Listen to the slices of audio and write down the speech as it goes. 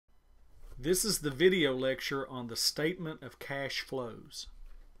This is the video lecture on the statement of cash flows.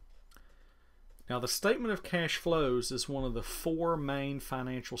 Now, the statement of cash flows is one of the four main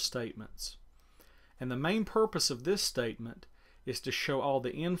financial statements. And the main purpose of this statement is to show all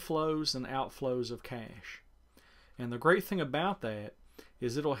the inflows and outflows of cash. And the great thing about that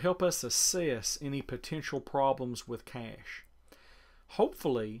is it'll help us assess any potential problems with cash.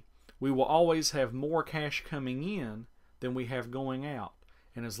 Hopefully, we will always have more cash coming in than we have going out.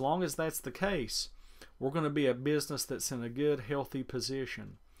 And as long as that's the case, we're going to be a business that's in a good, healthy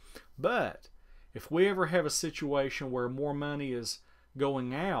position. But if we ever have a situation where more money is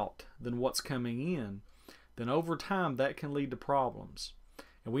going out than what's coming in, then over time that can lead to problems.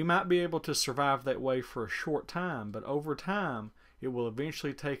 And we might be able to survive that way for a short time, but over time it will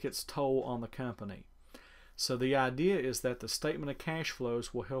eventually take its toll on the company. So the idea is that the statement of cash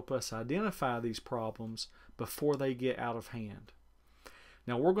flows will help us identify these problems before they get out of hand.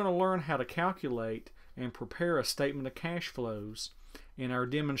 Now we're going to learn how to calculate and prepare a statement of cash flows in our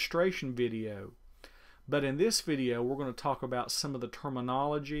demonstration video. But in this video we're going to talk about some of the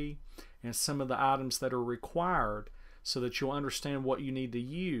terminology and some of the items that are required so that you'll understand what you need to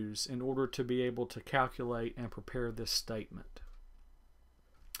use in order to be able to calculate and prepare this statement.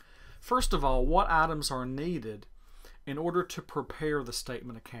 First of all, what items are needed in order to prepare the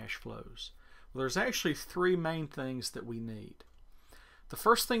statement of cash flows? Well, there's actually three main things that we need. The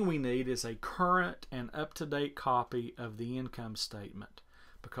first thing we need is a current and up-to-date copy of the income statement,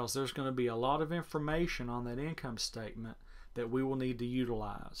 because there's going to be a lot of information on that income statement that we will need to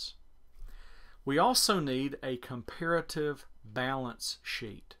utilize. We also need a comparative balance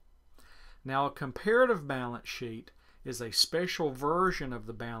sheet. Now, a comparative balance sheet is a special version of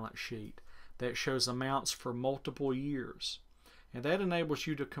the balance sheet that shows amounts for multiple years, and that enables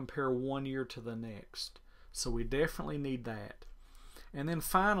you to compare one year to the next. So we definitely need that. And then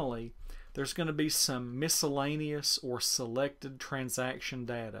finally, there's going to be some miscellaneous or selected transaction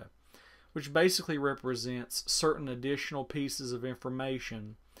data, which basically represents certain additional pieces of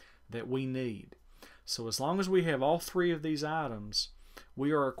information that we need. So as long as we have all three of these items,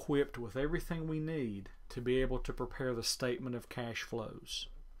 we are equipped with everything we need to be able to prepare the statement of cash flows.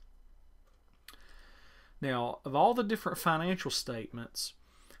 Now, of all the different financial statements,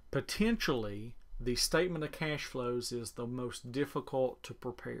 potentially the statement of cash flows is the most difficult to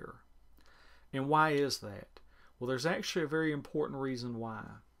prepare. And why is that? Well, there's actually a very important reason why.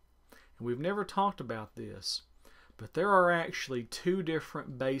 And we've never talked about this, but there are actually two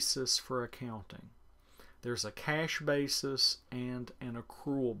different bases for accounting. There's a cash basis and an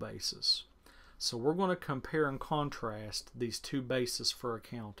accrual basis. So we're going to compare and contrast these two bases for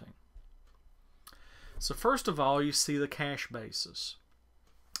accounting. So first of all, you see the cash basis.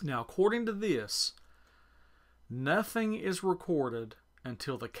 Now, according to this, nothing is recorded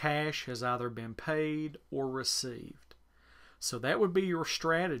until the cash has either been paid or received. So that would be your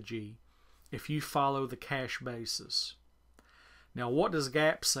strategy if you follow the cash basis. Now, what does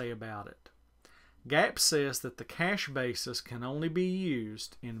GAAP say about it? GAAP says that the cash basis can only be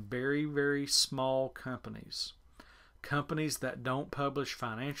used in very, very small companies. Companies that don't publish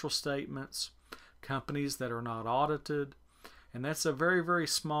financial statements, companies that are not audited, and that's a very, very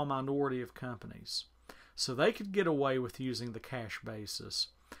small minority of companies. So they could get away with using the cash basis,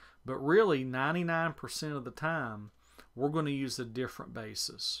 but really 99% of the time we're going to use a different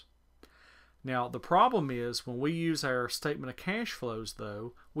basis. Now, the problem is when we use our statement of cash flows,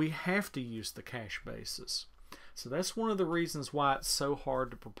 though, we have to use the cash basis. So that's one of the reasons why it's so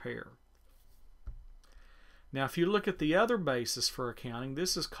hard to prepare. Now, if you look at the other basis for accounting,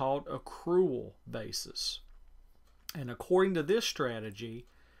 this is called accrual basis. And according to this strategy,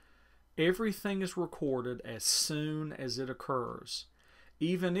 everything is recorded as soon as it occurs,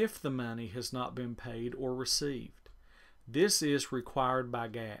 even if the money has not been paid or received. This is required by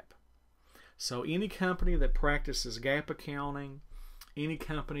GAAP. So any company that practices GAAP accounting, any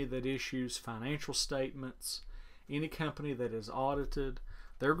company that issues financial statements, any company that is audited,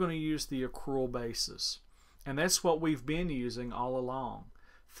 they're going to use the accrual basis. And that's what we've been using all along.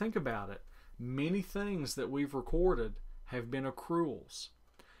 Think about it. Many things that we've recorded have been accruals.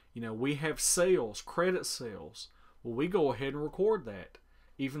 You know, we have sales, credit sales. Well, we go ahead and record that,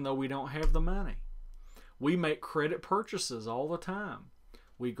 even though we don't have the money. We make credit purchases all the time.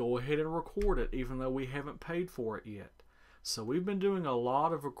 We go ahead and record it, even though we haven't paid for it yet. So we've been doing a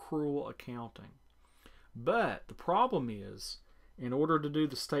lot of accrual accounting. But the problem is, in order to do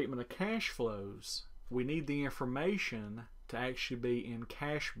the statement of cash flows, we need the information to actually be in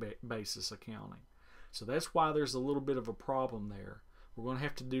cash basis accounting. So that's why there's a little bit of a problem there. We're going to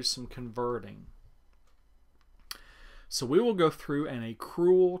have to do some converting. So we will go through an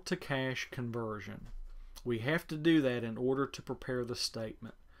accrual to cash conversion. We have to do that in order to prepare the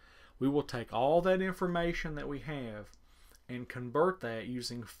statement. We will take all that information that we have and convert that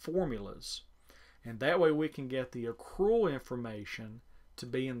using formulas. And that way we can get the accrual information to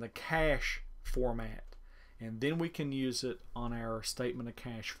be in the cash format. And then we can use it on our statement of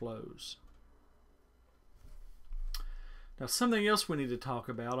cash flows. Now, something else we need to talk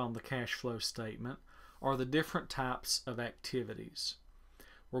about on the cash flow statement are the different types of activities.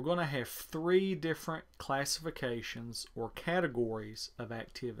 We're going to have 3 different classifications or categories of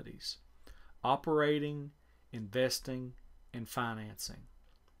activities: operating, investing, and financing.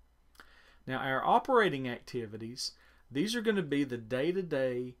 Now, our operating activities, these are going to be the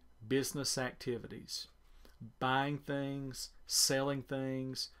day-to-day business activities. Buying things, selling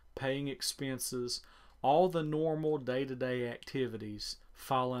things, paying expenses, all the normal day-to-day activities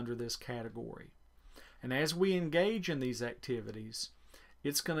fall under this category. And as we engage in these activities,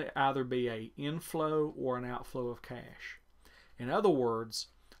 it's going to either be an inflow or an outflow of cash. In other words,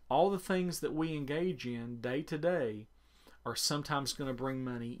 all the things that we engage in day to day are sometimes going to bring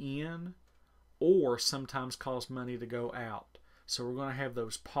money in or sometimes cause money to go out. So we're going to have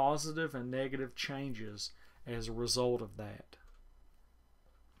those positive and negative changes as a result of that.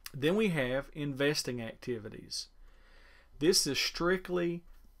 Then we have investing activities. This is strictly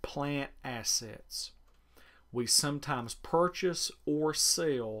plant assets. We sometimes purchase or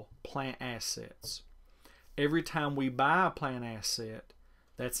sell plant assets. Every time we buy a plant asset,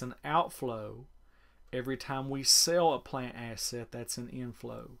 that's an outflow. Every time we sell a plant asset, that's an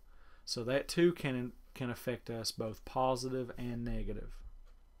inflow. So that too can affect us both positive and negative.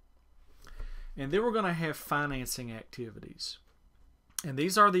 And then we're going to have financing activities. And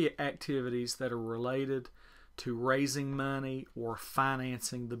these are the activities that are related to raising money or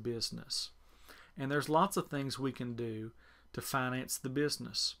financing the business. And there's lots of things we can do to finance the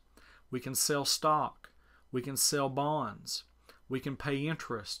business. We can sell stock. We can sell bonds. We can pay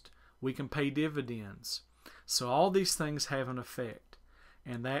interest. We can pay dividends. So all these things have an effect.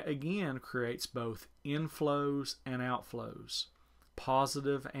 And that again creates both inflows and outflows,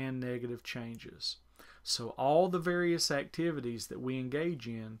 positive and negative changes. So all the various activities that we engage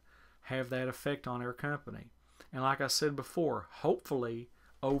in have that effect on our company. And like I said before, hopefully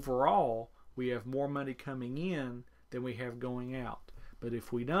overall we have more money coming in than we have going out. But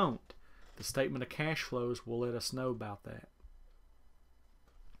if we don't, the statement of cash flows will let us know about that.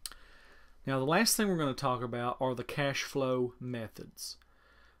 Now, the last thing we're going to talk about are the cash flow methods.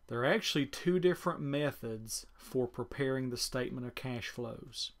 There are actually 2 different methods for preparing the statement of cash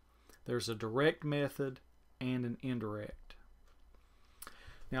flows. There's a direct method and an indirect.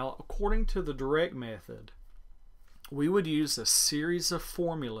 Now, according to the direct method, we would use a series of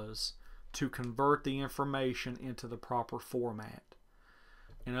formulas to convert the information into the proper format.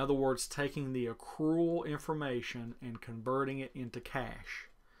 In other words, taking the accrual information and converting it into cash.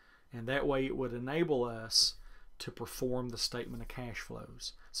 And that way it would enable us to perform the statement of cash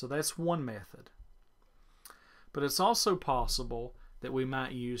flows. So that's one method. But it's also possible that we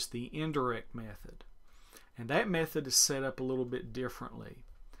might use the indirect method. And that method is set up a little bit differently.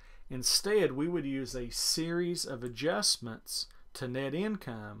 Instead, we would use a series of adjustments to net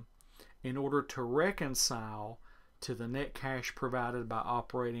income in order to reconcile to the net cash provided by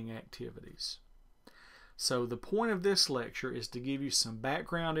operating activities. So the point of this lecture is to give you some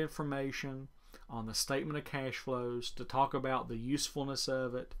background information on the statement of cash flows, to talk about the usefulness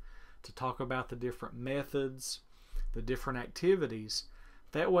of it, to talk about the different methods, the different activities.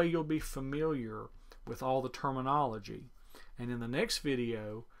 That way you'll be familiar with all the terminology. And in the next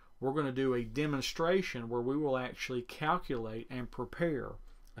video, we're going to do a demonstration where we will actually calculate and prepare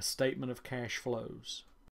a statement of cash flows.